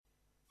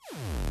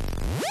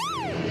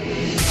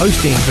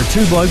Hosting for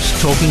Two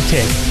Blokes Talking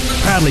Tech.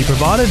 Proudly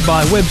provided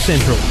by Web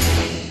Central.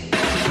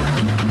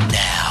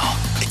 Now,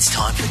 it's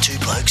time for Two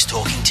Blokes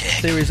Talking Tech.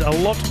 There is a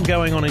lot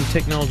going on in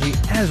technology,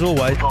 as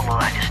always. All the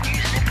latest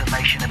news and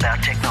information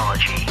about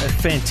technology.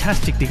 It's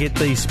fantastic to get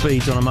these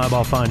speeds on a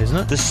mobile phone, isn't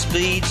it? The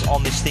speeds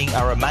on this thing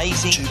are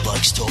amazing. Two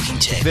Blokes Talking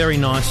Tech. Very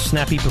nice,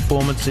 snappy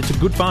performance. It's a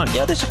good phone.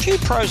 Yeah, there's a few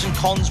pros and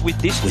cons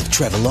with this. With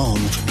Trevor Long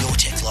from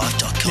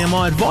YourTechLife.com. Now,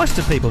 my advice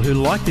to people who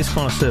like this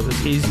kind of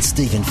service is... And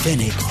Stephen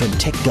Fennick from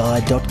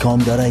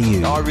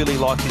TechGuide.com.au. I really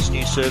like this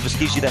new service.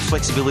 Gives you that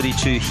flexibility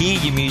to hear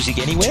your music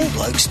anywhere. Two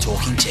Blokes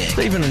Talking Tech.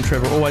 Stephen and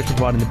Trevor always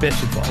providing the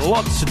best advice.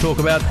 Lots to talk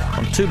about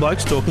on Two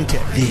Blokes Talking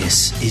Tech.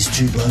 This is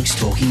Two Blokes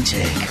Talking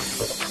Tech.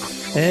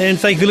 And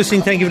thank you for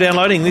listening, thank you for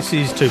downloading. This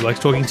is Two Blokes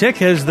Talking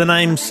Tech, as the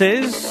name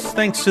says,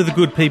 thanks to the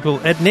good people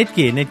at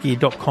Netgear,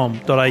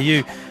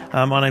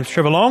 netgear.com.au. My name's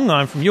Trevor Long,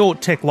 I'm from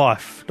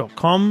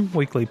YourTechLife.com,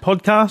 weekly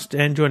podcast,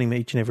 and joining me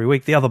each and every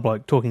week, the other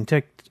bloke talking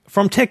tech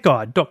from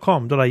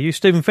TechGuide.com.au,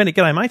 Stephen Fennick.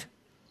 G'day, mate.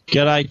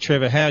 G'day,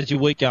 Trevor. How's your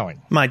week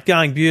going? Mate,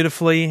 going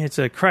beautifully. It's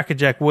a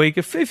crackerjack week.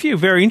 A few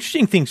very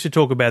interesting things to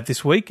talk about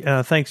this week,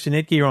 thanks to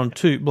Netgear on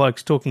Two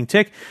Blokes Talking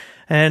Tech.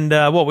 And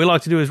what we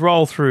like to do is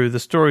roll through the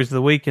stories of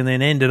the week and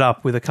then end it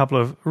up with a couple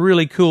of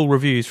really cool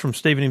reviews from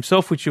Stephen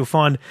himself, which you'll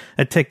find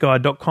at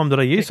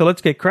techguide.com.au. So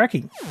let's get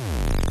cracking.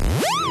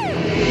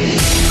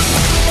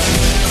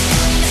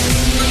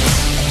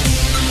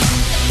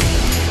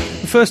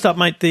 First up,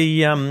 mate,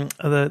 the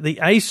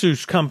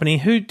Asus company,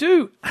 who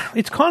do,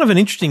 it's kind of an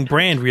interesting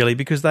brand really,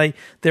 because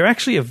they're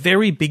actually a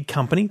very big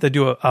company. They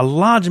do a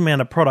large amount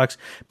of products,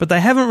 but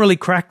they haven't really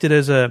cracked it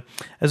as a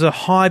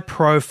high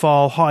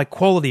profile, high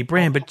quality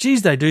brand. But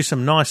geez, they do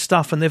some nice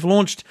stuff, and they've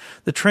launched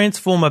the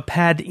Transformer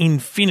Pad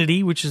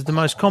Infinity, which is the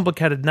most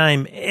complicated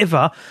name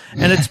ever,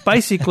 and it's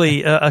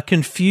basically a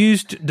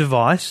confused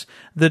device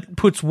that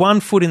puts 1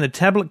 foot in the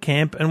tablet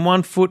camp and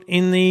 1 foot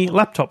in the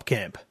laptop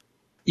camp.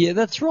 Yeah,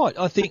 that's right.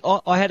 I think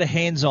I had a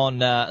hands-on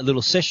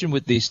little session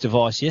with this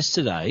device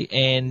yesterday,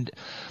 and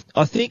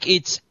I think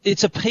it's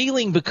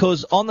appealing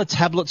because on the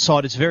tablet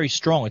side it's very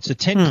strong. It's a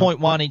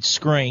 10.1-inch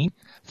screen,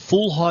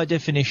 full high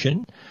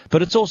definition,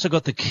 but it's also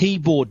got the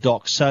keyboard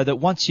dock so that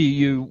once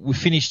you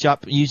finished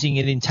up using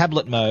it in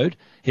tablet mode,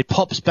 it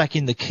pops back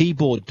in the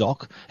keyboard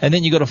dock, and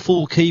then you've got a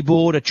full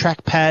keyboard, a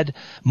trackpad,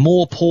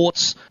 more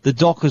ports. The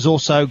dock has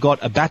also got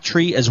a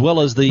battery as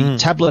well as the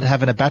tablet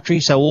having a battery,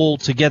 so all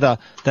together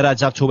that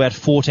adds up to about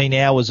 14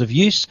 hours of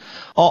use.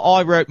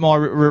 I wrote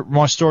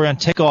my story on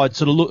Tech Guide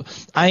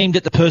aimed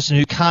at the person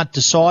who can't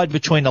decide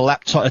between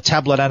a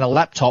tablet and a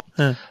laptop.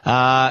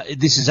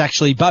 This is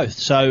actually both.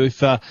 So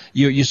if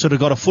you sort of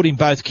got a foot in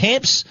both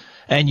camps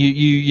and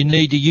you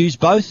need to use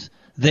both,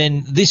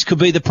 then this could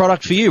be the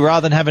product for you.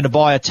 Rather than having to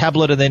buy a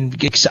tablet and then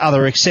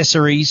other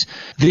accessories,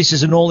 this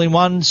is an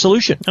all-in-one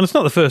solution. And it's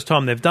not the first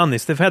time they've done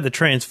this. They've had the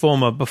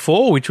Transformer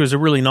before, which was a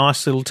really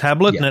nice little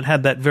tablet, and it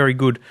had that very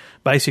good,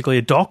 basically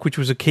a dock, which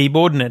was a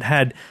keyboard, and it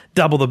had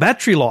double the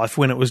battery life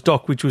when it was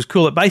docked, which was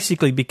cool. It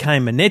basically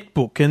became a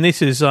netbook, and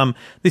this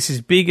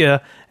is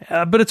bigger,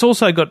 but it's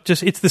also got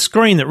it's the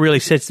screen that really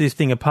sets this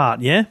thing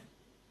apart, yeah?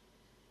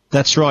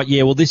 That's right,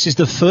 yeah. Well, this is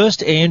the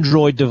first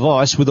Android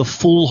device with a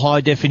full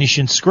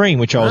high-definition screen,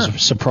 which I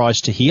was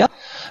surprised to hear.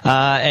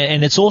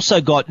 And it's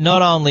also got,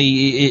 not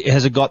only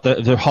has it got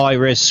the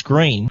high-res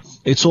screen,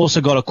 it's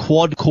also got a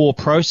quad-core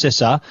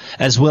processor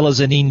as well as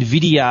an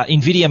NVIDIA.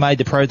 NVIDIA made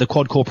the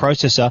quad-core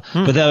processor,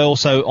 but they're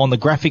also, on the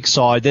graphics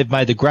side, they've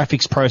made the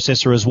graphics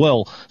processor as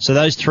well. So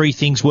those three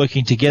things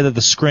working together,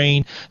 the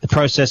screen, the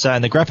processor,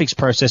 and the graphics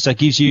processor,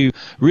 gives you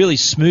really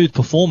smooth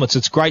performance.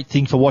 It's a great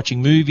thing for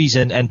watching movies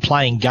and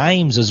playing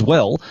games as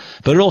well,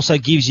 but it also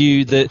gives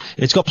you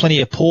it's got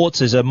plenty of ports.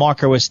 There's a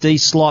micro SD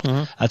slot.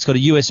 It's got a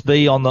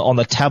USB on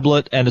the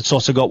tablet, and it's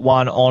also got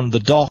one on the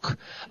dock.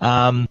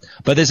 But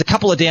there's a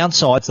couple of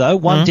downsides though.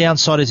 One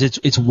downside is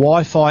it's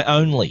Wi-Fi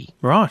only.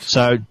 Right.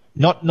 So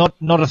not a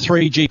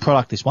 3G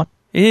product, this one.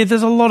 Yeah,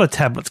 there's a lot of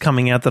tablets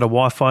coming out that are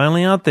Wi-Fi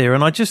only out there,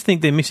 and I just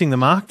think they're missing the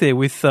mark there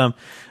with a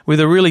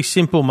really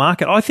simple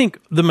market. I think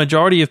the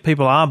majority of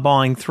people are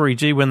buying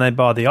 3G when they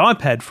buy the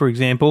iPad, for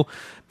example,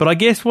 but I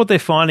guess what they're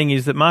finding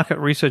is that market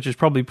research is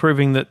probably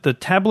proving that the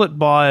tablet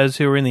buyers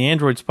who are in the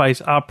Android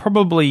space are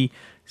probably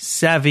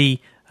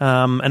savvy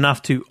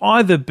enough to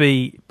either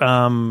be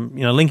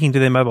linking to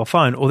their mobile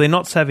phone, or they're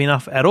not savvy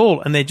enough at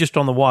all and they're just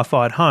on the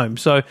Wi-Fi at home.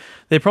 So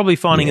they're probably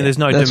finding there's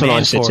no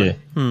demand for it.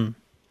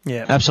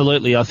 Yeah,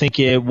 absolutely. I think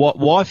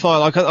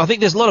Wi-Fi. I think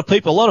there's a lot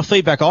of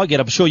feedback I get.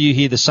 I'm sure you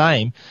hear the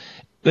same.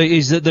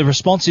 Is that the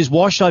response is,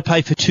 why should I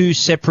pay for two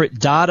separate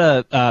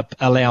data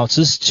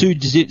allowances, two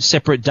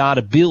separate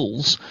data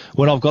bills,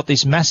 when I've got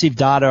this massive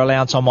data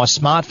allowance on my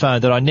smartphone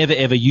that I never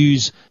ever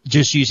use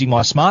just using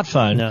my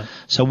smartphone? No.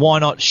 So why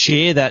not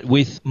share that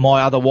with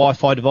my other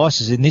Wi-Fi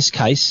devices? In this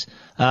case,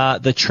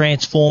 the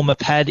Transformer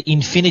Pad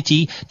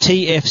Infinity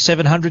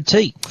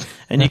TF700T.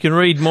 And you can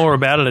read more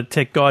about it at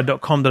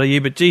techguide.com.au,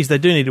 but geez, they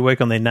do need to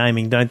work on their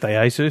naming, don't they,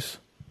 Asus?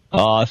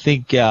 I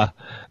think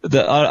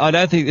I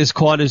don't think it's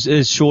quite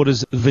as short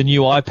as the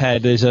new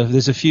iPad.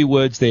 There's a few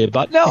words there,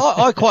 but no,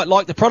 I quite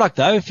like the product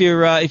though. If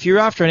you're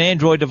after an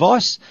Android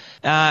device,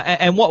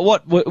 and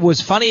what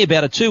was funny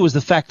about it too was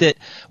the fact that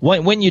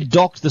when you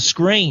docked the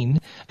screen,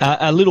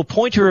 a little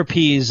pointer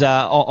appears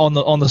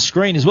on the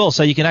screen as well,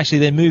 so you can actually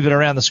then move it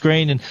around the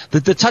screen, and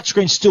the touch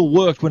screen still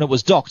worked when it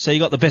was docked, so you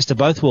got the best of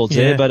both worlds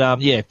there.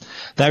 But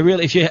they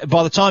really,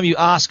 by the time you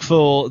ask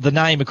for the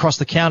name across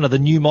the counter, the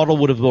new model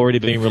would have already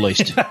been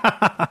released.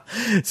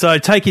 So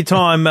take your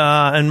time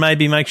and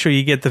maybe make sure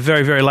you get the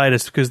very, very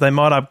latest, because they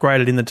might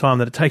upgrade it in the time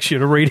that it takes you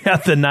to read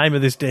out the name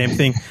of this damn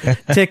thing.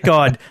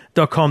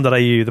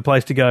 techguide.com.au, the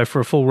place to go for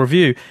a full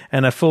review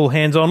and a full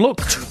hands-on look.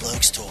 Two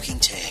Blokes Talking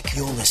Tech.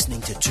 You're listening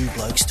to Two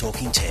Blokes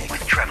Talking Tech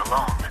with Trevor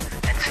Long and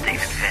Stephen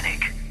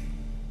Fennick.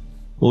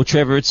 Well,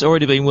 Trevor, it's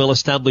already been well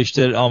established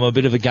that I'm a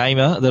bit of a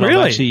gamer, that Really?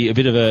 I'm actually a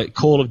bit of a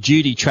Call of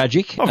Duty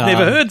tragic. I've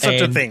never heard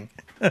such a thing.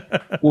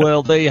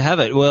 Well, there you have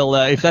it. Well,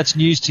 if that's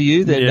news to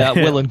you, then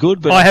well and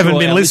good. But I haven't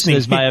sure been our listening.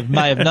 listeners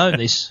may have known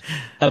this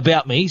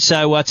about me.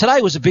 So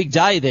today was a big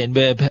day then,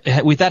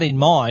 with that in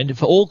mind,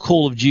 for all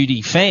Call of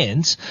Duty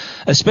fans,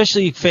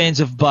 especially fans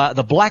of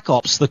the Black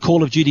Ops, the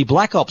Call of Duty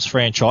Black Ops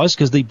franchise,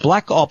 because the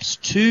Black Ops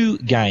 2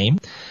 game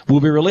will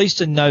be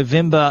released on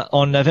November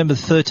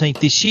 13th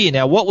this year.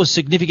 Now, what was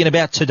significant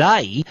about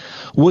today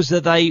was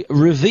that they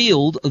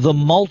revealed the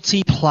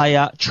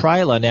multiplayer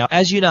trailer. Now,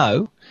 as you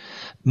know,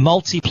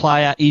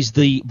 multiplayer is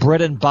the bread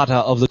and butter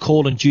of the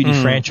Call of Duty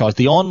franchise.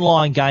 The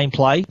online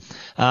gameplay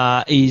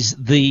is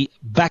the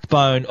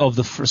backbone of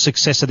the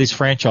success of this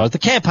franchise. The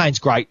campaign's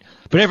great,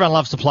 but everyone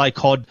loves to play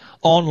COD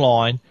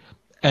online.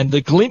 And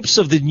the glimpse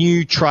of the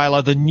new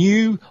trailer, the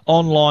new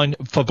online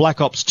for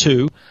Black Ops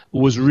 2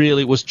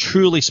 was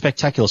truly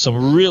spectacular.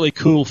 Some really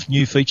cool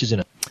new features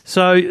in it.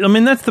 So, I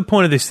mean, that's the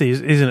point of this,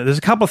 isn't it? There's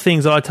a couple of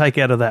things I take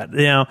out of that.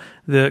 Now,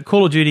 the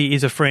Call of Duty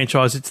is a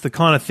franchise. It's the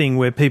kind of thing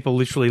where people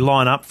literally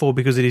line up for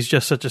because it is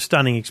just such a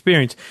stunning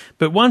experience.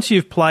 But once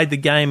you've played the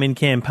game in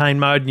campaign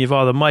mode and you've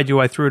either made your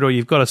way through it or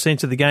you've got a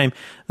sense of the game,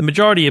 the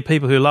majority of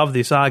people who love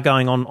this are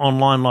going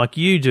online like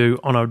you do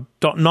on a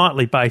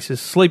nightly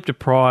basis, sleep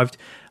deprived,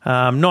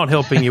 not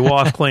helping your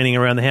wife cleaning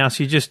around the house.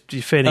 You're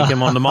feeding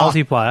them on the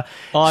multiplayer.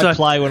 I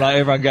play when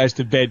everyone goes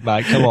to bed,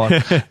 mate. Come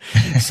on.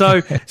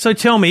 So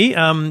tell me,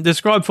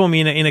 describe for me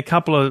in a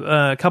couple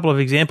of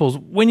examples.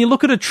 When you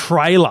look at a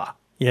trailer,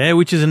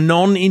 which is a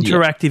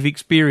non-interactive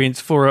experience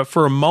for a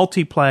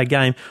multiplayer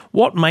game,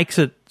 what makes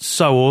it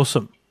so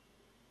awesome?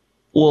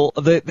 Well,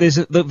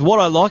 what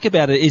I like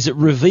about it is it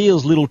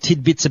reveals little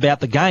tidbits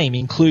about the game,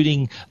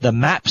 including the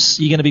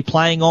maps you're going to be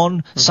playing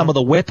on, some of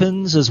the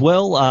weapons as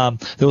well.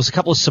 There was a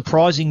couple of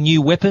surprising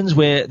new weapons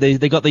where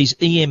they got these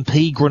EMP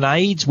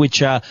grenades,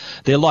 which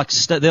they're like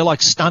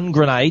stun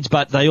grenades,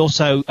 but they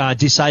also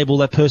disable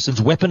that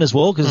person's weapon as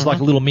well, because it's like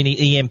a little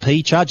mini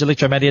EMP charge,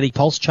 electromagnetic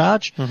pulse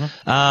charge.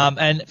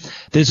 And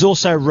there's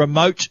also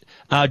remote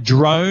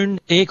drone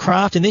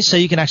aircraft in this, so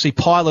you can actually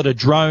pilot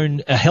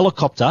a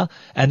helicopter,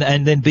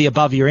 and then be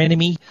above your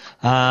enemy.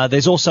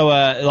 There's also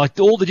like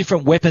all the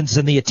different weapons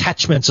and the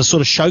attachments are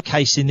sort of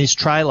showcased in this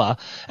trailer,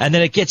 and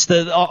then it gets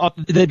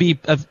there'd be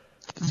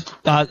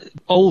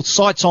all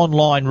sites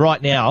online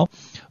right now.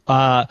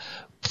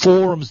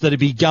 Forums that'd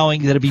be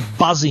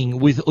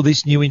buzzing with all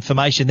this new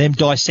information, them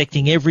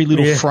dissecting every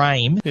little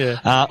frame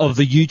of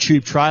the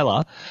YouTube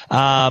trailer.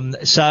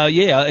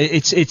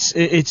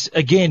 It's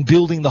again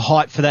building the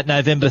hype for that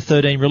November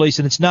 13 release,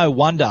 and it's no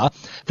wonder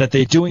that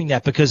they're doing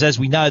that, because as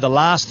we know, the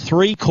last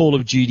 3 Call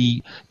of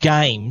Duty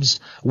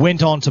games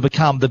went on to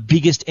become the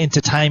biggest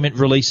entertainment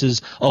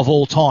releases of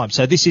all time.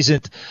 So this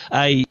isn't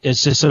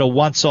it's just sort of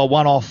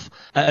one-off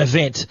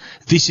event.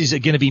 This is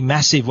going to be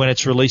massive when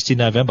it's released in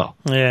November.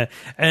 Yeah,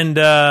 and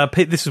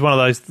this is one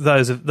of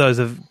those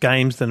of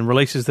games and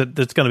releases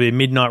that's going to be a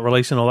midnight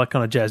release and all that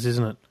kind of jazz,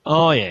 isn't it?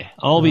 Oh yeah,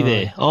 I'll be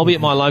there. I'll be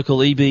at my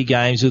local EB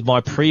Games with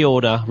my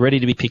pre-order ready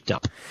to be picked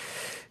up.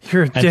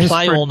 And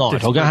play all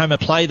night. I'll go home and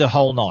play the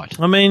whole night.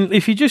 I mean,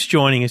 if you're just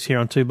joining us here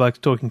on Two Blokes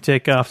Talking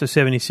Tech after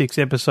 76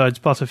 episodes,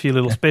 plus a few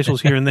little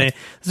specials here and there,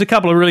 there's a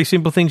couple of really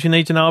simple things you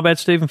need to know about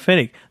Stephen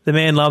Fennick. The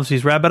man loves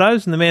his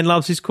Rabbitohs and the man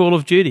loves his Call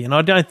of Duty. And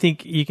I don't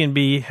think you can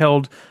be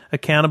held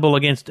accountable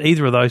against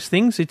either of those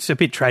things. It's a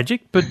bit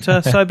tragic, but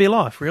so be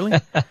life, really.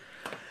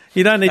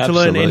 You don't need to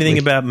learn anything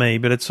about me,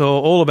 but it's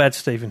all about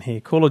Stephen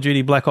here. Call of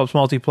Duty Black Ops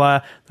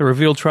Multiplayer, the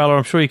reveal trailer,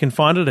 I'm sure you can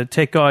find it at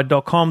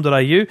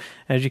techguide.com.au,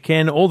 as you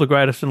can all the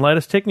greatest and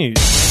latest tech news.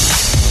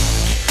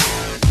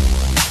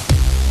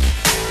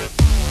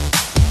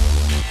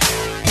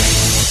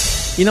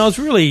 You know, I was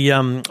really,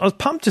 I was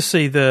pumped to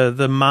see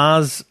the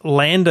Mars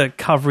lander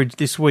coverage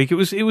this week.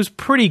 It was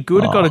pretty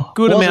good. It got a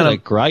good amount of.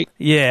 Wasn't it great?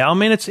 Yeah, I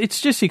mean,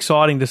 it's just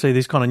exciting to see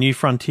this kind of new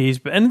frontiers.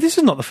 And this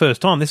is not the first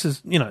time. This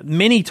is,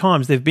 many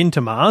times they've been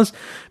to Mars.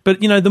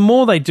 But the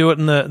more they do it,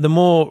 and the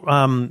more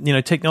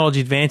technology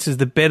advances,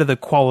 the better the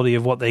quality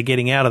of what they're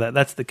getting out of that.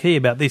 That's the key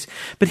about this.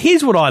 But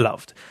here's what I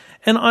loved.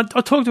 And I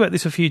talked about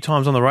this a few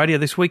times on the radio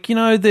this week. You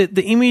know,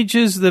 the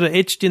images that are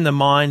etched in the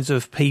minds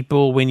of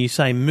people when you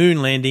say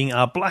moon landing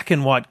are black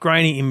and white,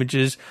 grainy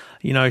images,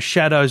 you know,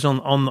 shadows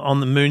on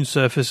the moon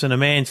surface and a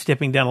man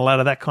stepping down a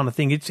ladder, that kind of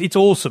thing. It's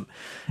awesome.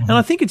 Mm-hmm. And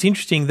I think it's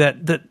interesting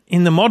that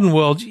in the modern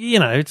world, you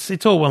know,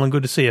 it's all well and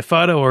good to see a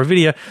photo or a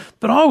video,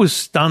 but I was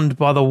stunned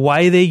by the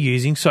way they're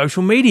using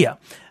social media.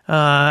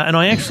 And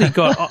I actually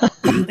got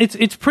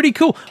it's pretty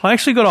cool. I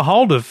actually got a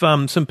hold of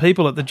some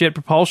people at the Jet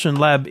Propulsion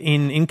Lab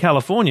in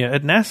California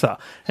at NASA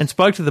and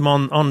spoke to them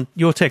on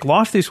Your Tech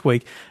Life this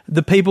week,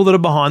 the people that are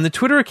behind the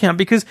Twitter account,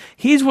 because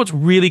here's what's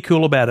really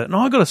cool about it. And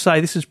I've got to say,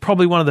 this is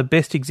probably one of the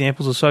best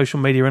examples of social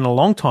media in a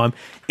long time.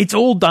 It's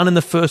all done in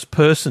the first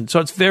person, so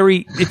it's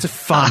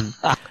fun.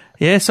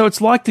 Yeah, so it's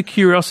like the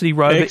Curiosity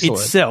rover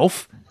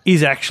itself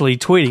is actually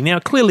tweeting. Now,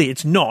 clearly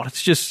it's not.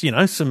 It's just, you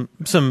know, some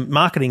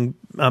marketing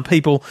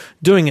people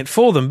doing it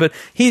for them. But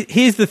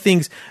here's the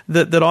things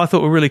that I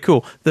thought were really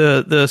cool.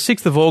 The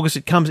 6th of August,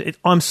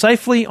 I'm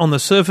safely on the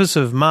surface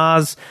of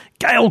Mars.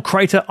 Gale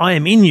crater, I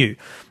am in you.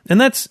 And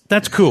that's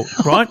cool,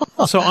 right?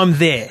 So I'm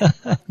there.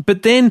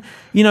 But then,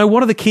 you know, what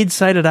do the kids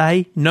say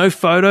today? No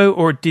photo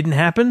or it didn't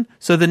happen.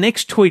 So the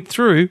next tweet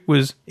through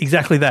was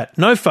exactly that.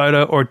 No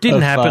photo or it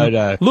didn't happen.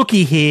 Photo.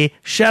 Looky here,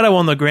 shadow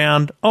on the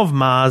ground of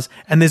Mars,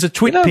 and there's a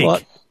twit pic.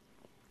 What?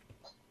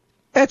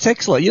 That's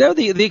excellent. You know,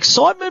 the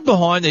excitement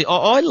behind it,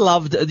 I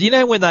loved, you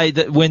know, when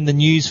the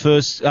news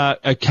first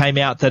came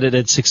out that it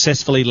had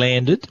successfully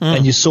landed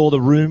and you saw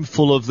the room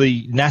full of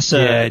the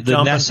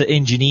NASA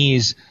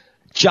engineers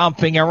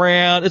jumping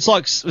around. It's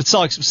like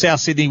South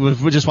Sydney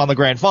we just won the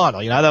grand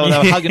final, you know, they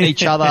were hugging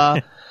each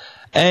other.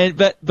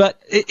 But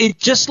it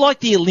just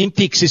like the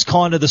Olympics is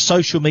kind of the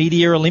social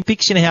media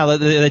Olympics, you know how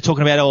they're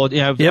talking about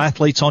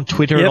athletes on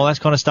Twitter and all that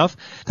kind of stuff.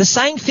 The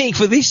same thing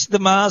for the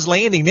Mars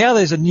landing. Now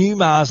there's a new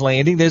Mars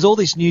landing. There's all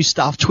this new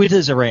stuff.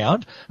 Twitter's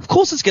around. Of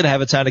course it's going to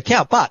have its own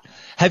account. But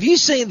have you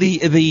seen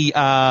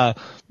the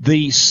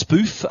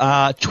spoof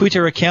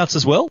Twitter accounts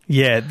as well?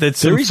 Yeah, that's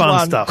some fun stuff.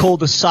 There is one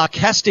called the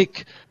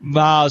Sarcastic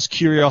Mars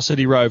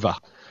Curiosity Rover.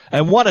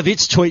 And one of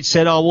its tweets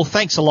said, "Oh, well,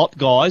 thanks a lot,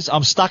 guys.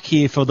 I'm stuck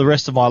here for the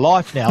rest of my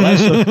life now."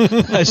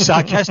 Those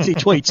sarcastic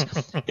tweets.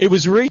 It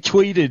was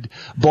retweeted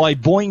by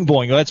Boing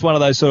Boing. That's one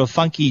of those sort of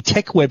funky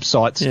tech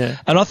websites. Yeah.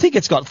 And I think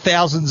it's got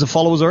thousands of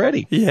followers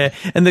already. Yeah.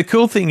 And the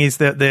cool thing is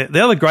that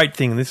the other great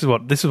thing, and this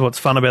is what's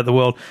fun about the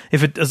world,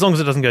 as long as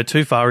it doesn't go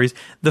too far, is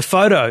the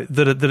photo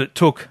that it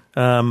took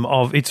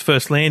of its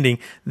first landing.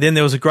 Then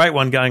there was a great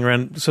one going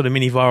around, sort of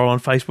mini viral on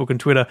Facebook and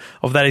Twitter,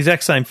 of that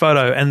exact same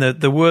photo, and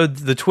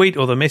the tweet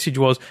or the message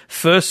was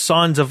 "First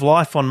signs of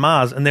life on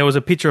Mars," and there was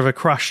a picture of a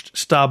crushed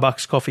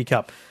Starbucks coffee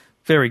cup.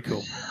 Very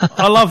cool.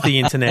 I love the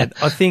internet.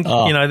 I think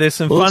you know, there's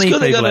some funny people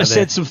out there. They've got a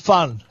sense of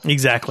fun.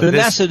 Exactly. The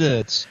NASA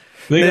nerds.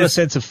 They've got a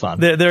sense of fun.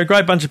 They're a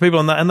great bunch of people,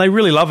 and they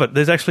really love it.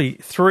 There's actually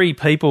 3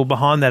 people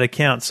behind that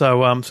account,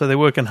 so they're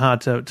working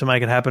hard to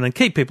make it happen and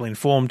keep people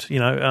informed, you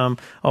know,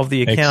 of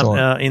the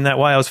account in that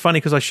way. It was funny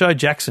because I showed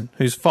Jackson,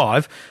 who's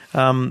 5,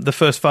 the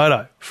first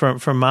photo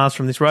from Mars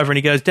from this rover, and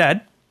he goes,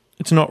 "Dad,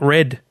 it's not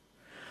red."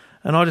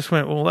 And I just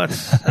went, well,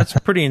 that's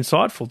pretty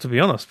insightful, to be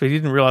honest. But he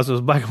didn't realise it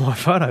was a black and white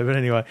photo. But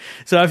anyway,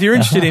 so if you're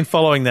interested in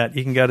following that,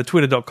 you can go to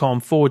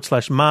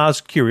twitter.com/Mars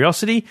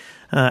Curiosity.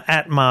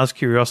 At Mars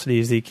Curiosity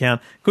is the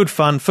account. Good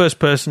fun, first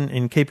person,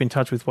 and keep in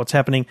touch with what's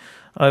happening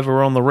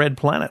over on the red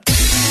planet.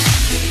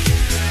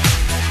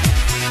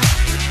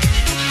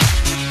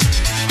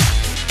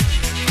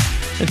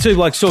 And Two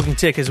Blokes Talking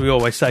Tech, as we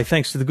always say,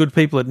 thanks to the good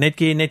people at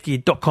Netgear,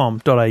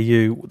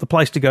 netgear.com.au, the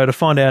place to go to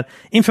find out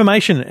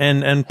information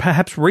and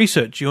perhaps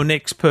research your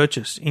next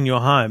purchase in your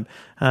home.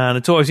 And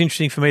it's always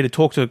interesting for me to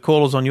talk to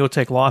callers on Your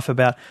Tech Life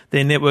about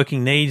their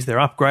networking needs. They're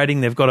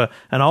upgrading. They've got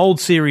an old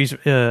series,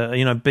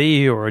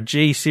 B or a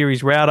G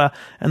series router,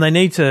 and they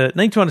need to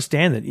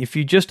understand that if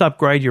you just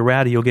upgrade your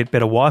router, you'll get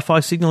better Wi-Fi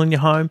signal in your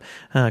home,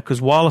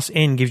 because Wireless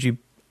N gives you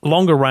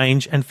longer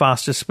range and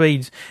faster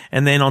speeds.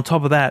 And then on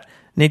top of that,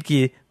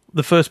 Netgear,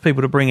 the first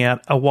people to bring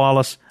out a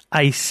wireless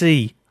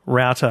AC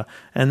router,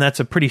 and that's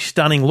a pretty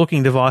stunning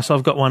looking device.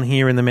 I've got one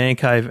here in the man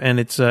cave, and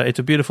it's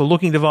a beautiful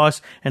looking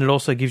device, and it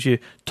also gives you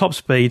top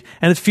speed,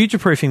 and it's future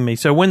proofing me.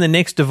 So when the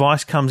next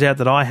device comes out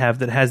that I have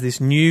that has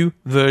this new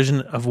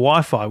version of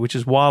Wi-Fi, which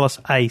is wireless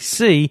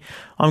AC,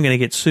 I'm going to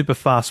get super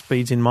fast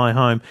speeds in my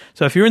home.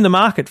 So if you're in the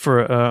market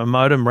for a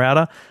modem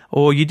router,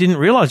 or you didn't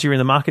realize you're in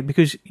the market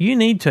because you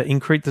need to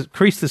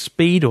increase the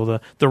speed or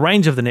the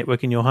range of the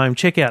network in your home,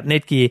 check out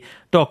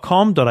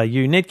netgear.com.au,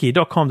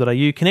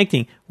 netgear.com.au,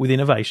 connecting with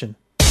innovation.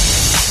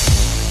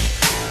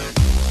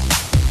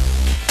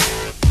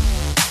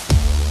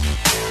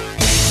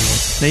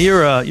 Now,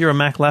 you're a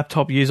Mac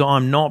laptop user.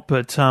 I'm not,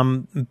 but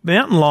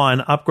Mountain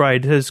Lion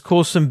upgrade has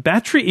caused some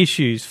battery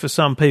issues for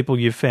some people,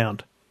 you've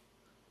found.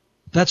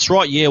 That's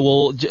right, yeah.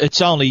 Well,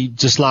 it's only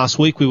just last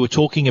week we were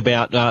talking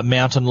about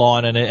Mountain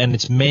Lion and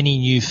its many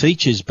new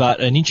features, but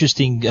an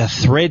interesting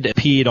thread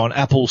appeared on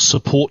Apple's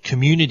support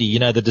community, you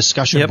know, the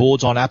discussion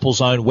boards on Apple's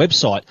own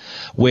website,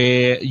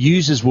 where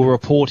users were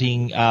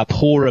reporting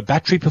poorer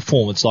battery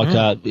performance, like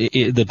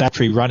the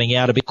battery running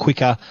out a bit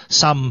quicker.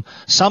 Some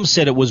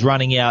said it was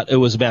running out, it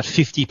was about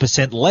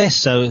 50% less,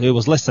 so it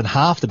was less than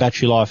half the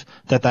battery life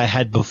that they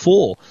had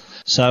before.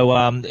 So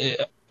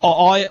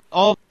I've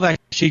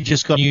actually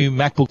just got a new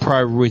MacBook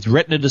Pro with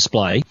Retina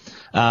display,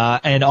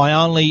 and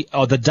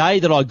the day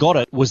that I got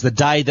it was the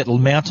day that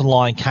Mountain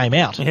Lion came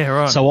out. Yeah,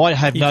 right. So I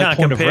have no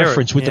point of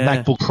reference with the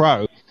MacBook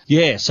Pro.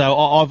 Yeah, so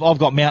I've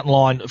got Mountain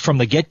Lion from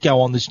the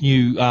get-go on this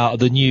new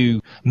the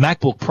new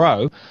MacBook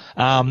Pro,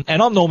 and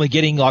I'm normally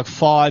getting like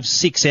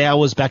 5-6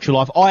 hours battery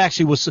life. I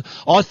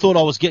thought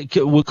I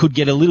could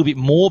get a little bit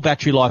more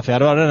battery life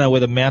out of it. I don't know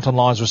whether Mountain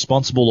Lion's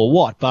responsible or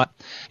what, but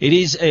it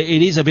is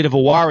a bit of a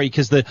worry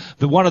because the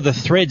one of the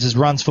threads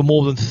runs for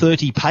more than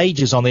 30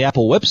 pages on the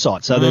Apple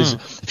website. So there's a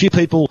few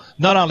people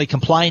not only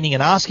complaining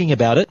and asking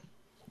about it,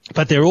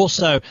 but they're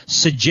also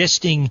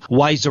suggesting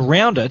ways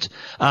around it.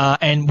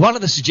 And one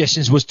of the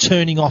suggestions was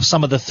turning off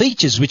some of the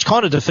features, which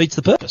kind of defeats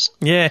the purpose.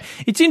 Yeah,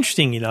 it's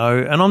interesting, you know,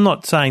 and I'm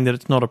not saying that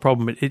it's not a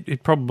problem.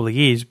 It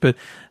probably is, but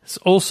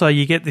also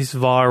you get this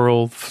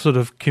viral sort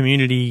of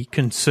community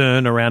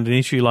concern around an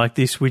issue like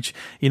this, which,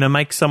 you know,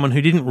 makes someone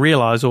who didn't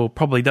realise or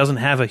probably doesn't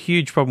have a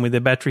huge problem with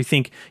their battery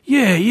think,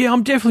 yeah,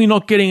 I'm definitely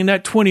not getting in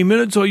that 20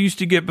 minutes I used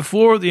to get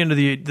before at the end of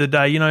the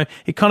day. You know,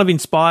 it kind of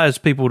inspires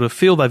people to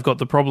feel they've got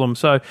the problem.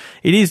 So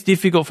it is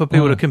difficult for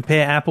people to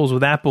compare apples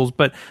with apples,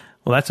 but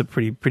well, that's a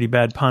pretty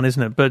bad pun,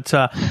 isn't it? But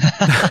there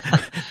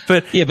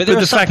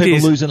are some people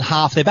losing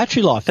half their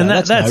battery life, though. And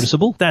that's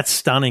noticeable. That's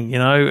stunning, you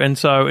know. And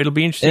so it'll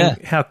be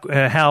interesting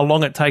how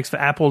long it takes for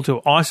Apple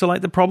to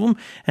isolate the problem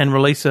and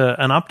release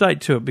an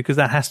update to it, because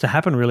that has to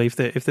happen really if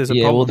there's a problem.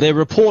 Yeah, well, they're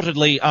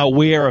reportedly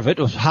aware of it.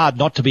 It was hard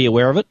not to be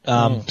aware of it.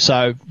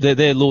 So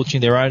they're launching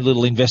their own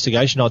little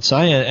investigation, I'd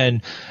say.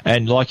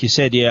 And like you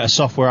said, a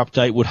software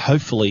update would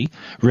hopefully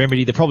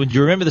remedy the problem. Do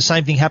you remember the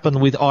same thing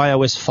happened with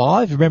iOS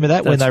 5? Remember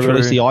that when they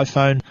released the iPhone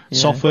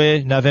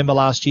software November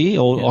last year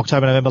or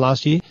October, November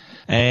last year,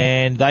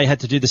 and they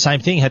had to do the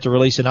same thing, had to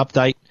release an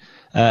update,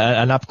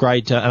 an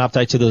update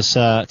to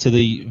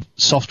the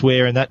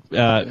software, and that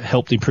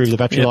helped improve the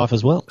battery life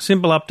as well.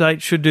 Simple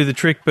update should do the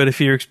trick, but if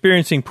you're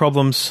experiencing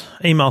problems,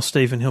 email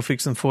Stephen, he'll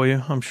fix them for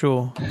you, I'm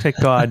sure.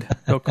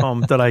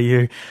 techguide.com.au.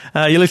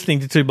 You're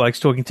listening to Two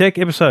Blokes Talking Tech,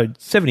 episode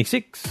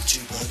 76.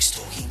 Two Blokes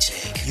Talking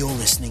Tech. You're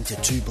listening to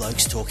Two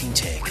Blokes Talking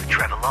Tech with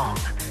Trevor Long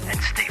and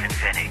Stephen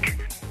Fennick.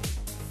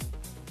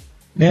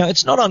 Now,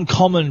 it's not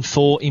uncommon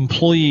for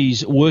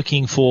employees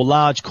working for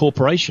large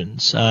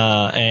corporations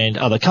and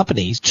other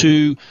companies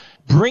to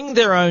bring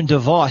their own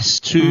device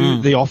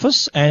to the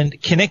office and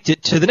connect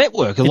it to the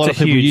network. A lot of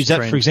people use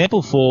that, for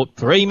example,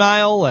 for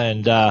email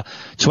and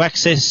to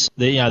access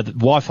the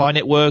Wi-Fi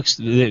networks,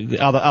 the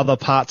other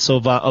parts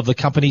of the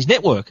company's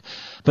network.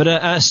 But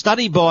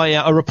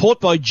a report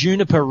by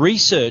Juniper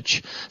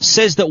Research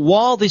says that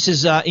while this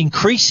is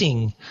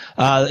increasing,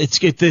 it's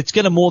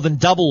going to more than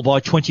double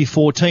by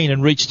 2014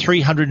 and reach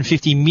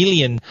 350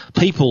 million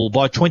people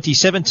by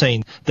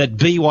 2017 that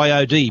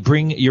BYOD,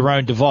 bring your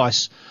own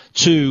device,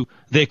 to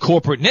their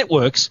corporate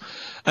networks.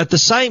 At the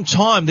same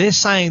time, they're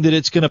saying that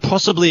it's going to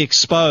possibly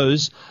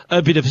expose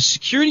a bit of a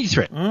security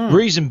threat.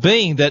 Reason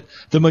being that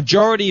the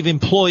majority of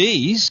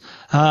employees,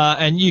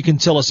 and you can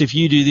tell us if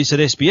you do this at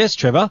SBS,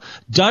 Trevor,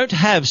 don't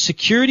have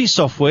security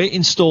software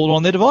installed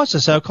on their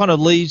devices. So it kind of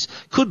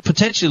could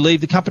potentially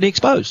leave the company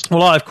exposed.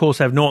 Well, I, of course,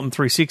 have Norton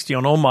 360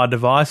 on all my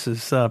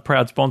devices,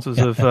 proud sponsors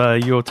of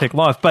Your Tech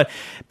Life. But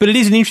it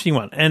is an interesting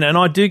one. And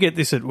I do get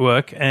this at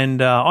work,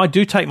 and I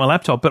do take my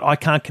laptop, but I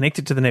can't connect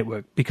it to the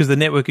network because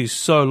the network is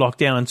so locked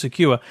down and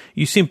secure.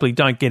 You simply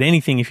don't get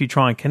anything if you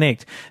try and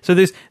connect. So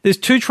there's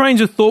two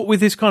trains of thought with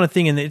this kind of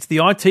thing, and it's the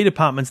IT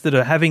departments that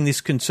are having this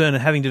concern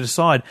and having to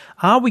decide,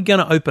 are we going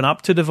to open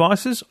up to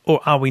devices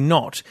or are we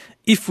not?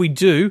 If we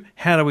do,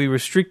 how do we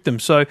restrict them?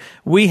 So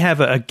we have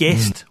a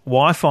guest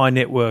Wi-Fi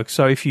network.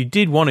 So if you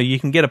did want to, you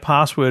can get a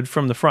password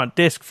from the front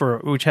desk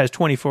which has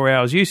 24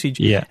 hours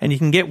usage, and you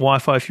can get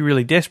Wi-Fi if you're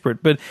really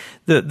desperate. But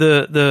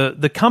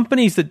the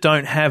companies that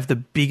don't have the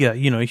bigger,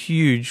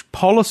 huge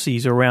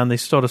policies around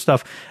this sort of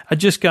stuff are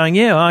just going,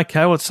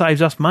 okay, well, it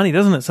saves us money,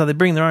 doesn't it? So they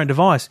bring their own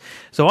device.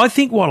 So I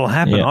think what will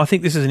happen, I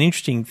think this is an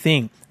interesting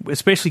thing,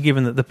 especially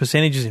given that the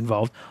percentages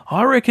involved.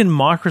 I reckon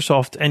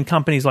Microsoft and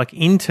companies like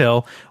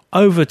Intel,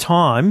 over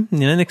time, in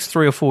the next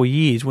 3 or 4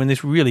 years, when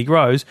this really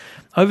grows,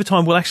 over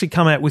time we'll actually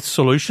come out with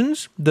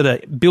solutions that are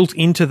built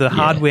into the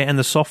hardware and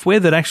the software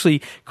that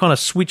actually kind of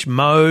switch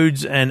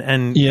modes and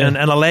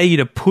allow you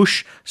to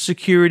push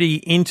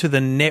security into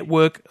the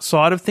network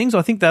side of things.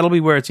 I think that'll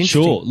be where it's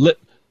interesting. Sure.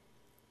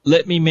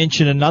 Let me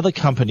mention another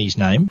company's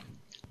name,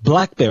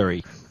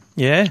 BlackBerry.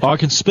 Yeah. I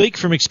can speak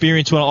from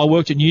experience when I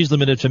worked at News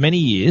Limited for many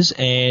years,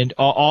 and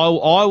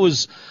I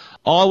was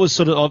I was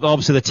sort of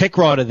obviously the tech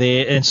writer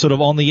there and sort of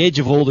on the edge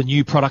of all the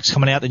new products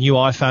coming out, the new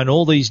iPhone,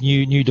 all these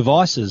new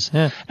devices.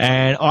 Yeah.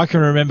 And I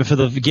can remember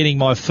getting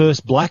my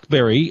first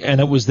BlackBerry,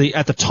 and it was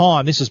at the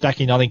time, this was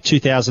back in, I think,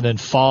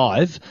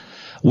 2005,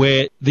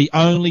 where the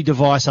only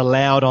device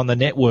allowed on the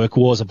network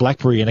was a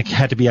BlackBerry, and it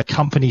had to be a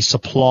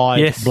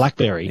company-supplied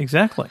BlackBerry.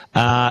 Exactly.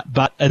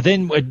 But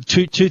then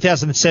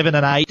 2007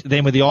 and 8,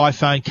 then when the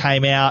iPhone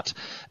came out,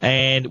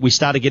 and we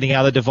started getting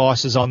other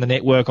devices on the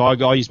network,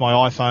 I used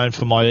my iPhone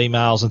for my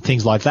emails and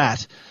things like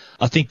that.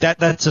 I think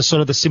that's a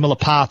sort of the similar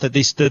path that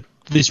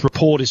this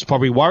report is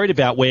probably worried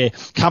about, where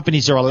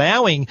companies are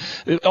allowing,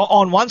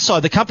 on one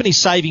side, the company's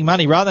saving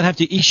money. Rather than have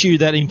to issue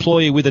that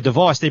employee with a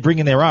device, they're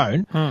bringing their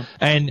own.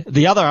 And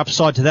the other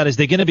upside to that is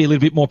they're going to be a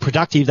little bit more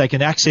productive. They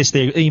can access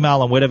their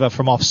email and whatever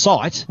from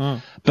off-site.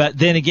 But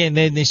then again,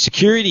 the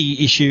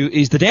security issue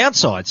is the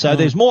downside. So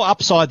there's more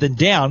upside than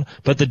down,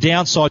 but the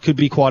downside could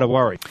be quite a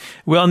worry.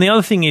 Well, and the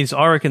other thing is,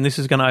 I reckon this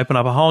is going to open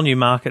up a whole new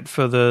market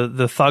for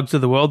the thugs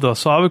of the world, the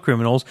cyber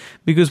criminals,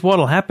 because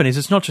what'll happen is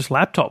it's not just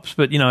laptops,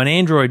 but, an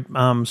Android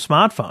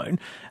smartphone,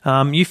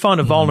 you find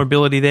a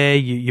vulnerability there,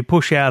 you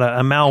push out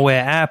a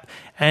malware app,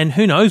 and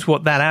who knows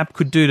what that app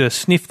could do to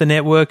sniff the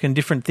network and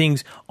different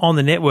things on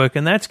the network.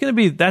 And this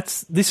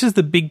is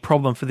the big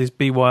problem for this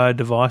BYO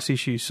device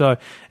issue. So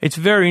it's a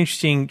very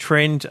interesting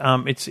trend.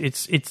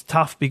 It's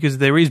tough because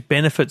there is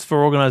benefits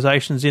for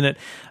organizations in it,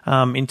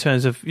 in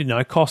terms of,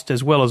 cost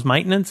as well as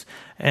maintenance.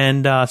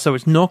 And so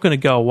it's not going to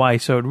go away.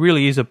 So it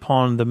really is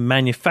upon the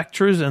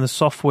manufacturers and the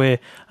software,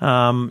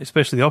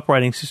 especially the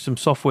operating system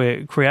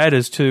software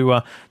creators,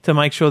 to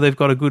make sure they've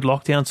got a good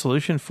lockdown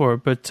solution for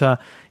it. But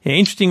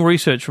interesting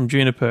research from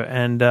Juniper,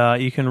 and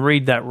you can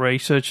read that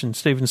research and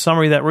Stephen's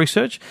summary of that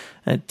research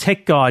at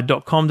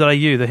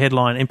techguide.com.au. The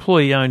headline: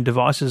 Employee-owned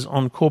devices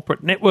on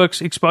corporate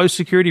networks expose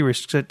security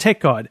risks, at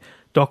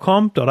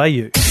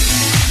techguide.com.au.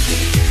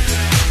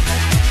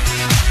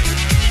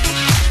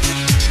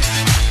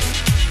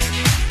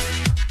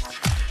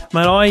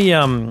 Mate,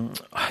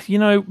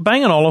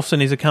 Bang &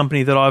 Olufsen is a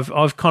company that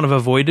I've kind of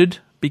avoided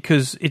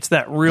because it's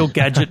that real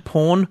gadget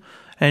porn.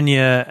 And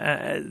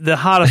the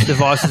hardest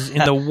devices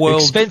in the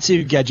world.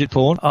 Expensive gadget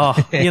porn.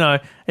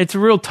 It's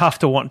real tough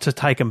to want to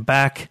take them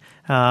back.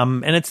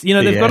 And it's,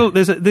 they've got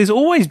there's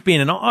always been,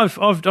 and I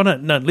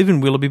don't live in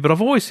Willoughby, but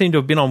I've always seemed to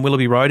have been on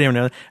Willoughby Road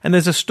here and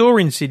there's a store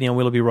in Sydney on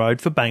Willoughby Road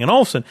for Bang &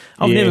 Olufsen.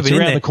 I've never been in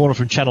there. It's around the corner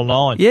from Channel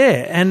 9.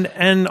 Yeah,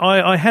 and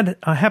I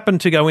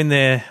happened to go in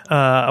there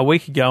a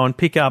week ago and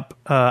pick up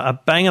a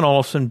Bang &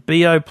 Olufsen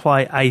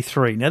BEOPLAY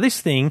A3. Now this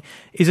thing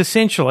is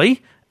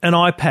essentially an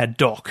iPad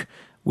dock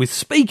with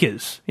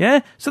speakers, yeah?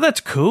 So that's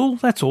cool.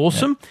 That's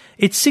awesome. Yeah.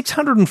 It's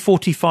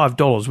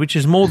 $645, which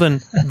is more than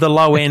the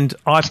low-end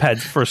iPad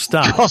for a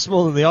start. It costs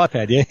more than the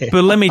iPad, yeah.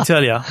 But let me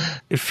tell you,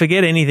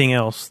 forget anything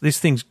else. This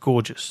thing's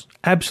gorgeous.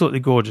 Absolutely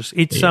gorgeous.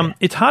 It's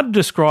hard to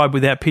describe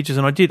without pictures,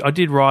 and I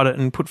did write it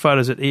and put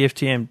photos at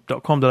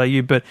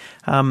eftm.com.au, but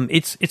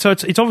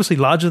it's obviously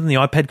larger than the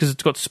iPad because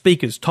it's got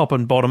speakers top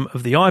and bottom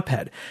of the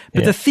iPad.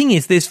 But the thing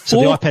is, So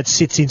the iPad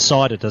sits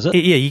inside it, does it?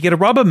 Yeah, you get a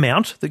rubber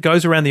mount that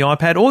goes around the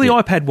iPad, or the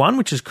iPad 1,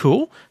 which is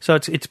cool. So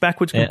it's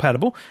backwards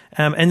compatible.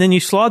 And then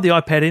you slide the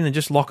iPad in and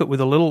just lock it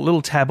with a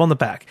little tab on the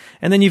back.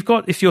 And then you've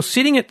got, if you're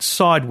sitting it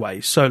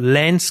sideways, so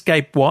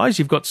landscape-wise,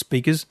 you've got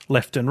speakers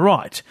left and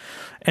right.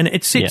 And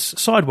it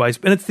sits sideways.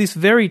 And it's this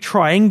very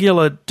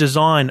triangular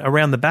design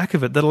around the back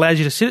of it that allows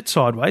you to sit it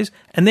sideways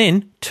and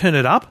then turn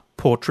it up,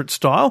 portrait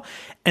style.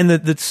 And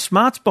the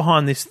smarts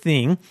behind this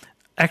thing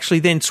actually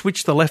then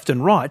switch the left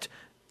and right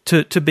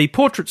to be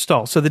portrait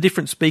style. So the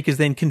different speakers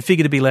then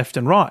configure to be left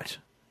and right.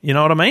 You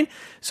know what I mean?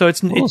 So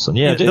it's awesome.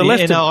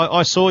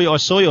 I saw your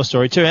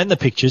story too, and the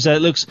pictures.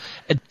 It looks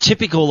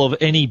typical of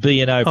any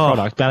B&O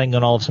product, Bang &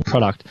 Olufsen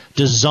product.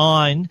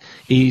 Design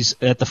is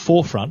at the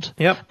forefront.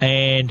 Yep.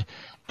 And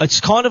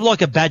it's kind of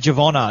like a badge of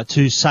honour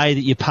to say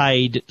that you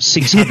paid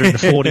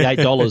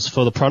 $648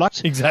 for the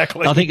product.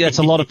 Exactly. I think that's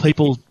a lot of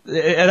people.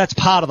 That's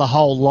part of the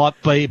whole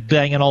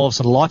Bang &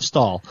 Olufsen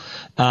lifestyle.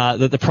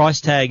 That the price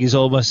tag is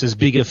almost as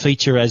big a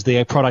feature as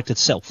the product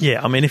itself.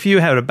 Yeah, I mean, if you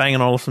had a Bang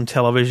 & Olufsen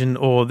television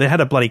or they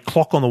had a bloody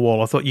clock on the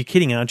wall, I thought, you're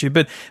kidding, aren't you?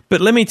 But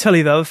let me tell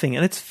you the other thing,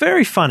 and it's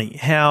very funny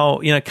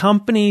how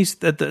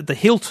companies at the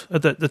hilt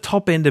at the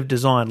top end of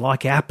design,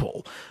 like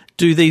Apple,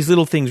 do these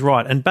little things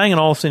right. And Bang &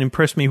 Olufsen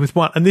impressed me with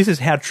one, and this is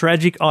how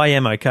tragic I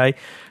am, okay?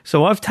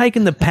 So I've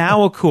taken the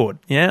power cord,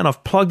 and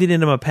I've plugged it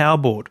into my power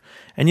board.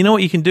 And you know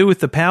what you can do with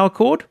the power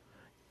cord?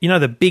 You know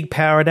the big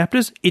power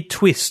adapters? It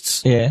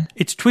twists. Yeah.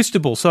 It's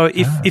twistable. So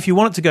if you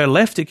want it to go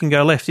left, it can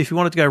go left. If you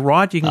want it to go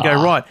right, you can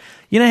go right.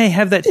 You know how you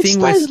have that thing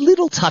where... It's those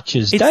little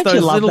touches. Don't you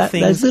love that?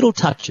 Those little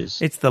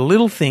touches. It's the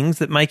little things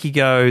that make you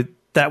go,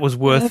 that was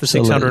worth the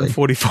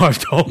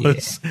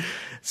 $645. Yeah.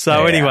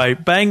 So anyway,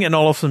 Bang &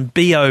 Olufsen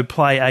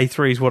BEOPLAY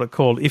A3 is what it's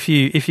called. If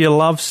you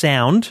love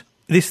sound,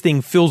 this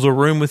thing fills a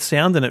room with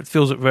sound, and it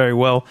fills it very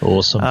well.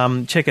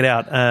 Awesome. Check it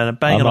out.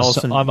 Bang &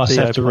 Olufsen. I must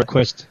have to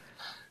request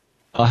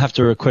I'll have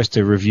to request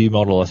a review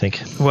model, I think.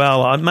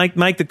 Well,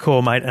 make the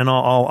call, mate, and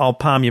I'll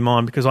palm your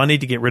mind because I need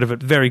to get rid of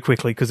it very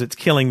quickly because it's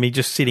killing me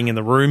just sitting in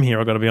the room here,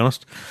 I've got to be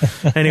honest.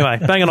 Anyway,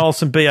 Bang &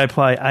 Olufsen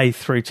BEOPLAY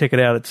A3. Check it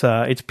out.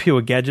 It's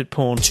pure gadget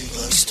porn. Two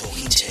Blokes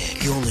Talking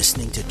Tech. You're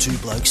listening to Two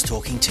Blokes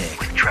Talking Tech.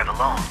 With Trevor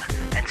Long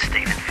and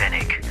Stephen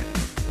Fennick.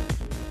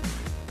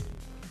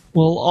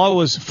 Well, I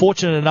was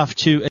fortunate enough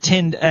to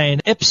attend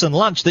an Epson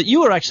lunch that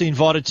you were actually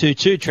invited to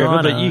too,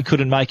 Trevor, but you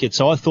couldn't make it.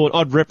 So I thought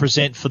I'd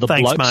represent for the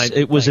Blokes. Mate.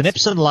 It was an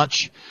Epson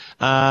lunch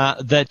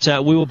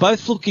that we were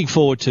both looking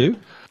forward to.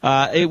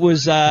 It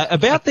was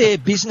about their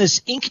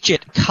business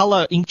inkjet,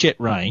 colour inkjet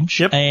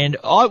range. Yep. And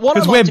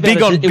because we're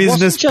big on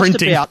business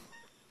printing.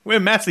 We're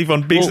massive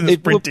on business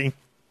printing.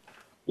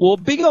 Well,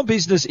 big on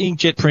business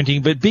inkjet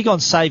printing, but big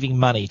on saving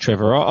money,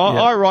 Trevor.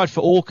 I write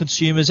for all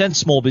consumers and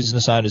small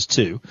business owners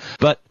too.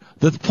 But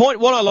the point,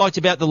 what I liked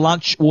about the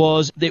lunch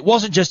was it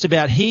wasn't just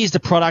about here's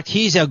the product,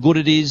 here's how good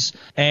it is,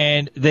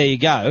 and there you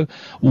go.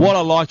 What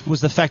I liked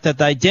was the fact that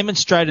they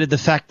demonstrated the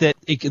fact that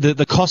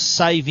the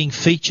cost-saving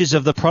features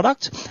of the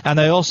product, and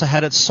they also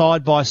had it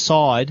side by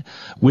side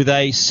with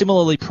a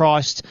similarly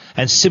priced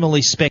and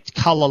similarly spec'd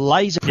colour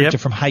laser printer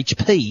from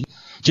HP,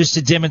 just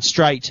to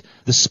demonstrate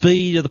the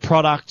speed of the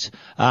product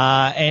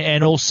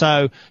and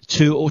also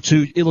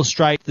to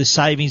illustrate the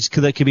savings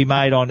that can be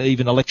made on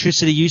even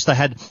electricity use. They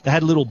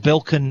had little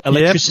Belkin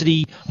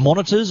electricity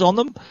monitors on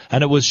them,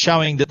 and it was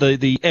showing that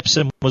the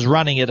Epson was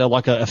running at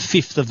a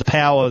fifth of the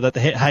power that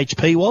the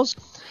HP was.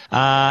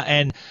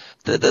 And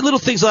the little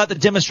things like that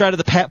demonstrated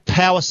the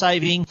power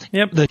saving,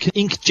 the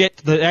inkjet,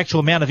 the actual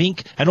amount of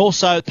ink, and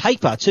also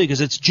paper too, because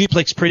it's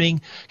duplex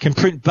printing, can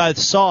print both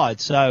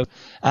sides. So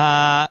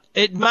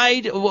it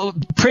made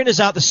printers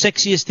aren't the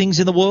sexiest things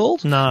in the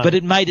world, but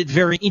it made it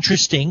very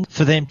interesting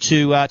for them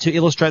to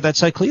illustrate that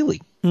so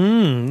clearly.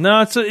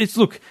 No,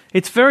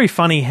 it's very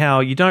funny how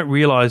you don't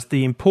realise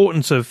the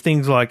importance of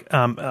things like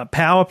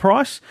power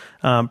price,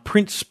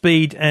 print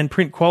speed, and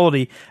print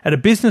quality at a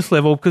business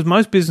level, because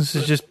most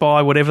businesses just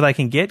buy whatever they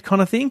can get,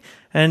 kind of thing.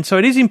 And so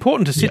it is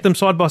important to sit them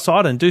side by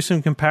side and do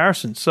some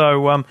comparisons.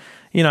 So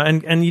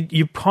and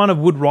you kind of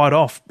would write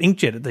off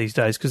inkjet these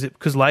days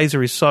because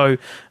laser is so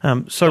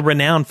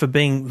renowned for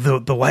being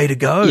the way to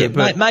go. Yeah,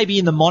 but maybe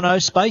in the mono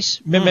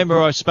space. Remember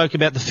I spoke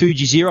about the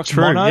Fuji Xerox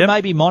mono. Yep.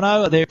 Maybe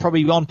mono, they're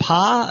probably on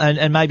par,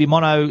 and maybe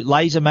mono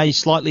laser may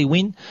slightly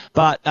win.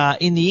 But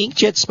in the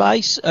inkjet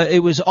space, I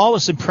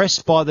was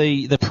impressed by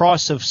the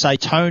price of, say,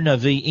 toner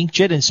v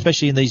inkjet, and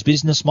especially in these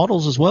business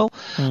models as well.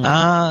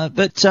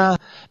 But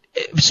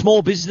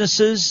small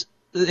businesses,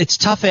 it's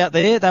tough out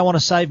there. They want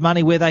to save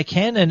money where they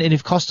can, and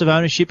if cost of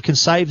ownership can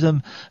save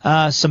them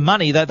some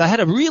money. They had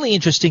a really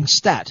interesting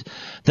stat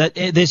that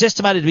there's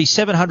estimated to be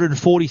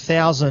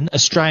 740,000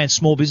 Australian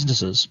small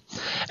businesses,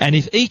 and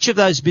if each of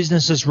those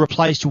businesses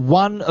replaced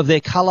one of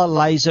their colour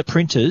laser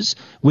printers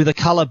with a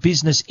colour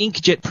business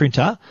inkjet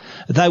printer,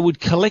 they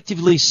would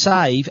collectively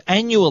save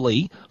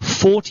annually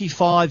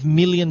 $45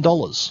 million.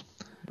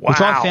 Which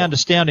I found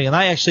astounding. And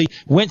they actually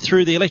went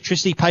through the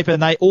electricity paper,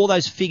 and all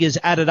those figures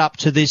added up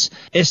to this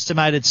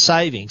estimated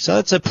saving. So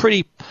that's a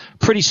pretty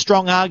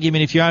strong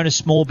argument if you own a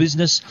small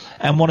business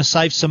and want to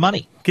save some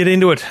money. Get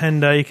into it,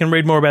 and you can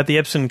read more about the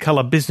Epson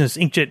Colour Business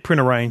Inkjet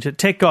Printer range at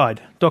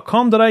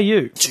techguide.com.au.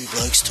 Two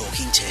Blokes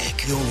Talking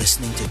Tech. You're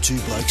listening to Two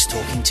Blokes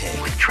Talking Tech.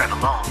 With Trevor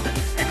Long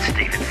and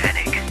Stephen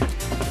Fennick.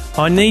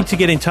 I need to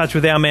get in touch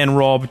with our man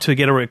Rob to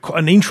get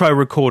an intro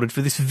recorded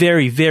for this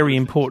very, very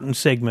important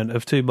segment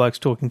of Two Blokes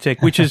Talking Tech,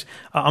 which is,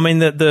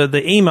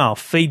 the email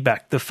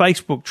feedback, the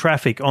Facebook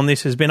traffic on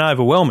this has been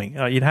overwhelming.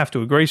 You'd have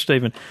to agree,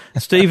 Stephen.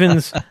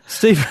 Stephen's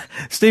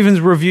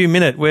review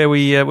minute, where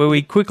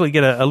we quickly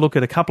get a look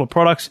at a couple of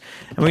products,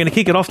 and we're going to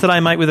kick it off today,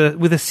 mate, with a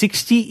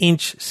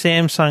 60-inch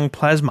Samsung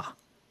Plasma.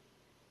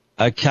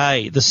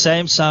 Okay, the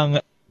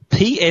Samsung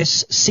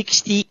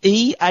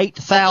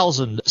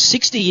PS60E8000,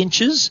 60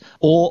 inches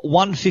or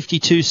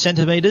 152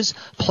 centimetres,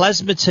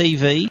 plasma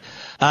TV.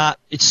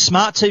 It's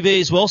smart TV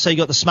as well, so you've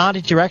got the smart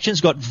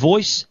interactions, got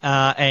voice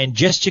and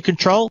gesture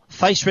control,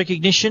 face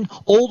recognition,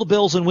 all the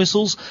bells and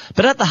whistles.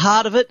 But at the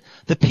heart of it,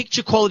 the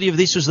picture quality of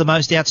this was the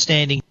most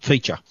outstanding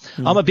feature.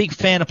 I'm a big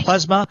fan of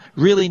plasma,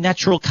 really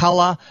natural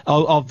colour.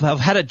 I've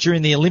had it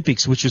during the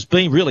Olympics, which has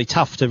been really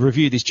tough to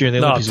review this during the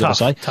Olympics, I've got to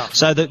say. Tough.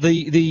 So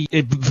the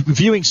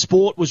viewing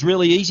sport was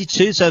really easy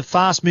too, so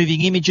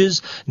fast-moving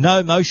images,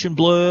 no motion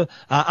blur,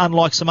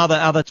 unlike some other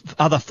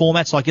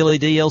formats like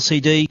LED,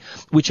 LCD,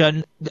 which are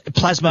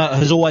Plasma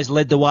has always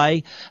led the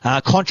way.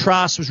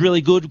 Contrast was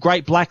really good,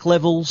 great black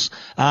levels.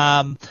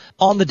 On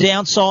the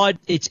downside,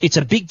 it's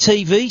a big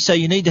TV, so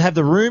you need to have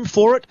the room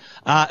for it.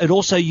 It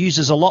also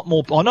uses not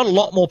a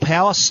lot more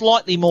power,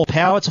 slightly more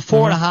power. It's a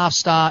 4.5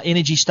 star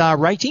Energy Star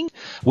rating,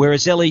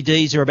 whereas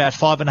LEDs are about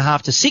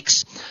 5.5 to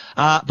 6.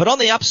 But on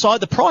the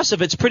upside, the price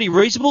of it's pretty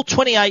reasonable,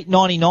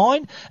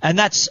 $28.99, and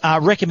that's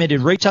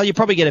recommended retail. You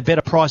probably get a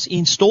better price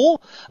in store,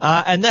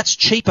 and that's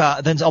cheaper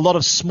than a lot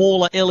of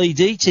smaller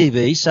LED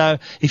TVs. So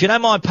if you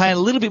don't mind paying a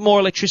little bit more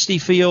electricity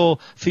for your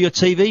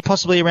TV,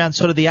 possibly around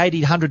sort of the $80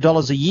 to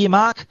 $100 a year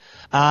mark,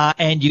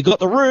 and you got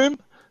the room,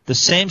 the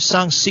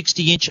Samsung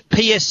 60-inch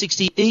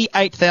PS60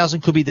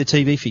 E8000 could be the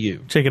TV for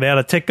you. Check it out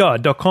at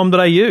techguide.com.au.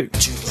 Two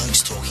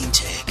Blokes Talking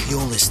Tech.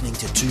 You're listening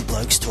to Two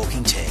Blokes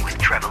Talking Tech. With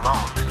Trevor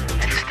Long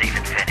and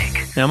Stephen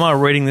Fennick. Now, am I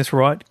reading this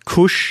right?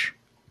 Cush?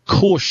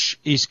 Cush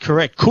is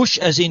correct. Cush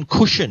as in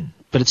cushion,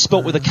 but it's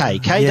spelt with a K.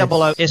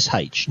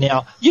 K-O-O-S-H.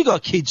 Now, you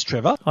got kids,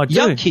 Trevor. I do.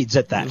 Young kids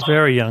at that.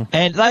 Very young.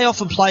 And they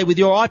often play with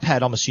your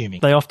iPad, I'm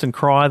assuming. They often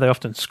cry. They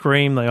often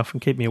scream. They often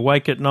keep me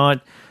awake at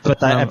night.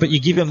 But you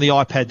give them the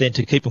iPad then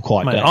to keep them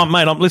quiet.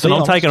 Mate, don't you?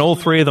 I'm taking all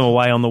three of them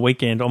away on the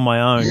weekend on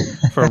my own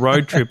for a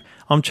road trip.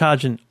 I'm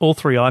charging all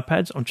three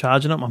iPads. I'm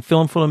charging them. I'm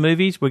filling full of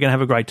movies. We're going to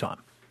have a great time.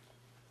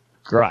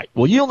 Great.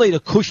 Well, you'll need a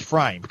Cush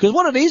frame because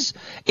what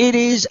it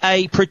is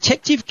a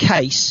protective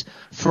case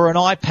for an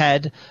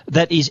iPad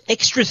that is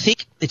extra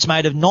thick. It's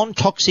made of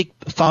non-toxic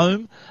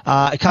foam.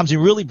 It comes in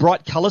really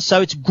bright colours,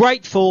 so it's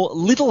great for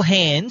little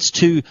hands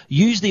to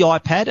use the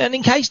iPad. And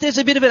in case there's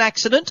a bit of an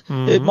accident,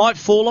 it might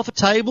fall off a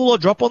table or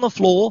drop on the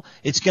floor.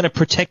 It's going to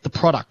protect the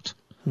product.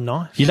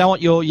 Nice. You don't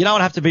want to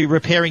have to be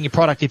repairing your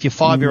product if your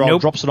 5-year-old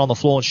drops it on the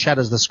floor and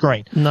shatters the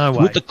screen. No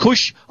way. With the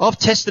Cush, I've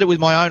tested it with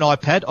my own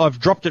iPad. I've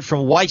dropped it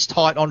from waist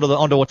height onto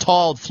a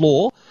tiled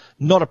floor.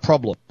 Not a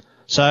problem.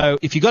 So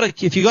if you got a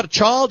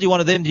child, you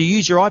want them to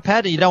use your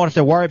iPad and you don't have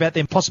to worry about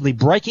them possibly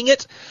breaking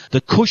it.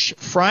 The Cush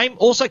frame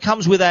also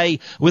comes with a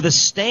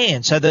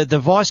stand, so the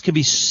device can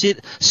be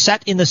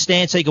sat in the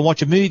stand so you can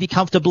watch a movie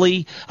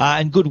comfortably,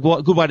 and good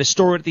way to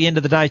store it at the end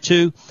of the day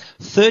too.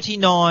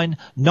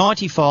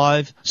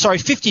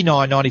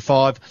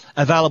 $59.95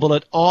 available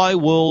at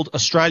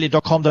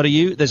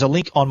iworldaustralia.com.au. There's a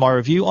link on my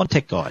review on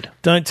Tech Guide.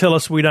 Don't tell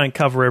us we don't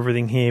cover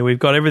everything here. We've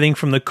got everything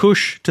from the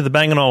Cush to the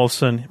Bang &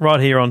 Olufsen right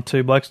here on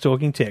Two Blokes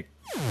Talking Tech.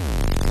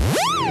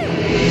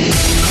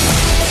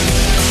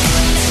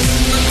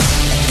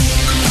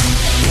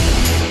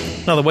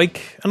 Another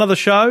week, another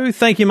show.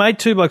 Thank you, mate.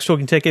 Two Blokes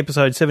Talking Tech,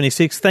 episode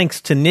 76.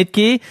 Thanks to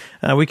Netgear.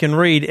 We can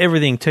read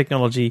everything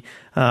technology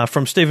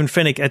from Stephen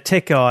Fennick at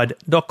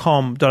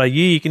techguide.com.au.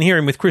 You can hear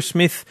him with Chris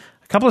Smith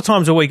a couple of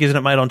times a week, isn't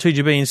it, mate, on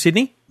 2GB in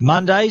Sydney?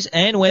 Mondays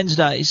and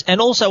Wednesdays,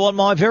 and also on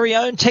my very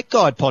own Tech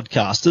Guide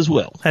podcast as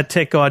well. At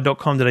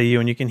techguide.com.au,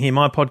 and you can hear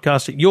my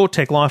podcast at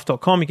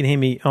yourtechlife.com. You can hear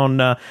me on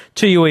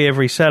 2UE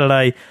every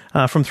Saturday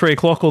from 3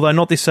 o'clock, although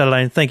not this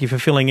Saturday, and thank you for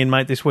filling in,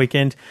 mate, this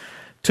weekend.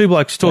 Two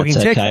Blokes Talking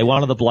Tech. Okay,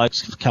 one of the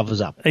blokes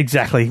covers up.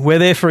 Exactly. We're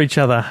there for each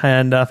other.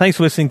 And thanks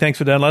for listening. Thanks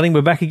for downloading.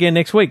 We're back again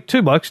next week.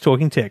 Two Blokes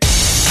Talking Tech.